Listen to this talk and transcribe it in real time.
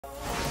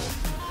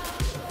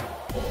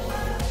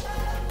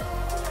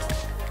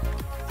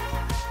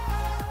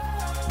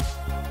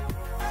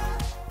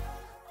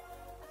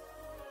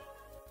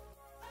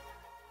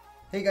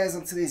Hey guys,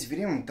 on today's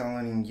video I'm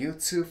downloading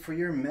YouTube for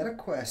your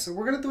MetaQuest. So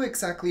we're going to do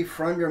exactly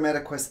from your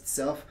MetaQuest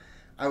itself.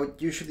 I would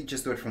usually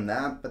just do it from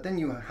that, but then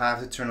you have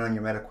to turn on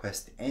your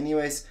MetaQuest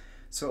anyways.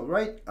 So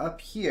right up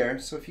here,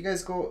 so if you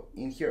guys go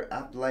in here,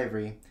 app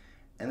library,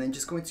 and then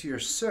just go into your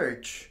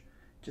search,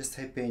 just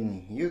type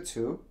in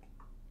YouTube,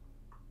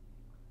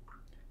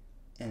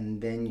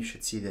 and then you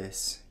should see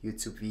this,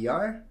 YouTube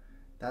VR.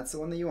 That's the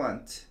one that you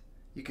want.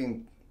 You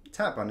can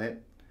tap on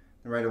it,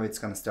 and right away it's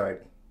going to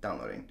start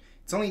downloading.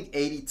 It's only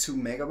 82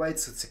 megabytes,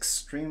 so it's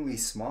extremely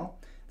small.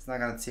 It's not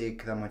going to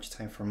take that much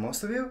time for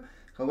most of you.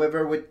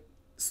 However, with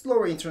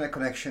slower internet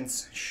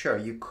connections, sure,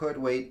 you could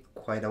wait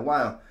quite a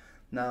while.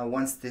 Now,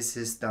 once this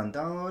is done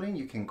downloading,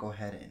 you can go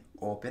ahead and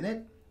open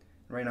it.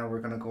 Right now, we're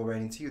going to go right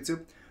into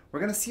YouTube. We're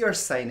going to see our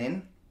sign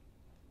in.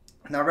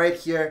 Now, right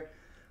here,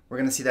 we're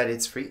going to see that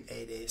it's free.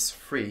 It is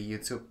free.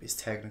 YouTube is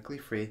technically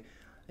free.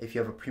 If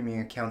you have a premium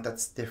account,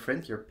 that's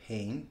different. You're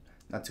paying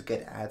not to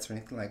get ads or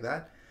anything like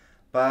that.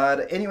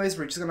 But anyways,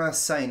 we're just gonna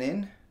sign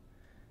in and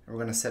we're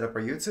gonna set up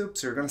our YouTube.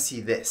 So you're gonna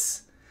see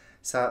this.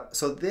 So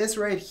this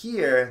right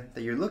here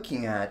that you're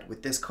looking at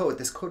with this code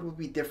will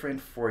be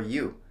different for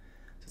you.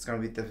 So it's gonna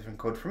be a different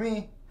code for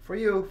me, for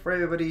you, for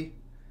everybody.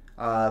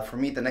 For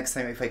me, the next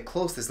time if I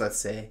close this, let's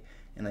say,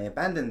 and I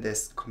abandon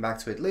this, come back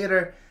to it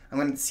later, I'm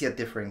gonna see a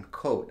different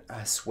code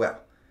as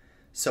well.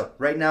 So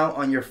right now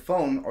on your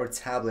phone or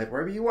tablet,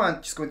 wherever you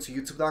want, just go into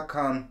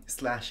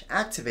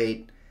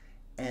youtube.com/activate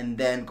and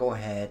then go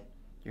ahead.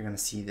 You're gonna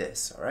see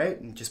this, all right?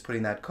 And just put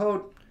in that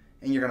code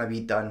and you're gonna be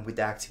done with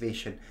the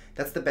activation.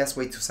 That's the best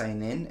way to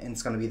sign in and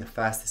it's gonna be the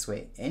fastest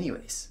way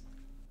anyways.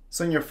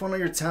 So on your phone or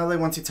your tablet,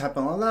 once you tap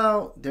on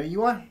allow, there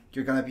you are.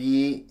 You're gonna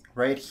be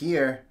right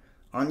here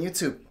on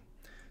YouTube.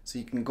 So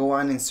you can go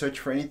on and search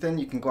for anything.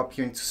 You can go up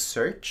here into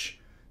search.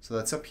 So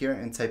that's up here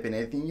and type in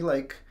anything you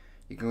like.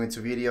 You can go into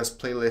videos,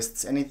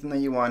 playlists, anything that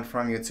you want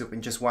from YouTube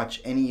and just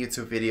watch any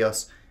YouTube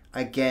videos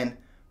again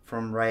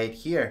from right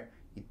here.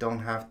 You don't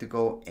have to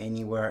go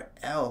anywhere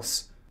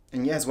else.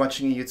 And yes,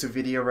 watching a YouTube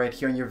video right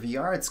here on your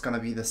VR, it's gonna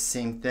be the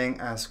same thing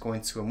as going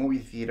to a movie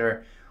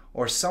theater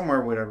or somewhere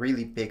with a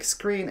really big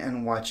screen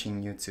and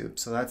watching YouTube.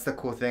 So that's the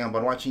cool thing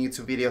about watching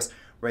YouTube videos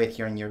right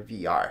here in your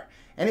VR.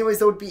 Anyways,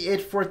 that would be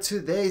it for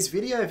today's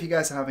video. If you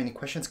guys have any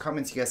questions,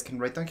 comments, you guys can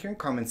write down here in the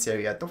comments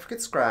area. Don't forget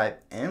to subscribe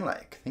and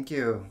like. Thank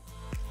you.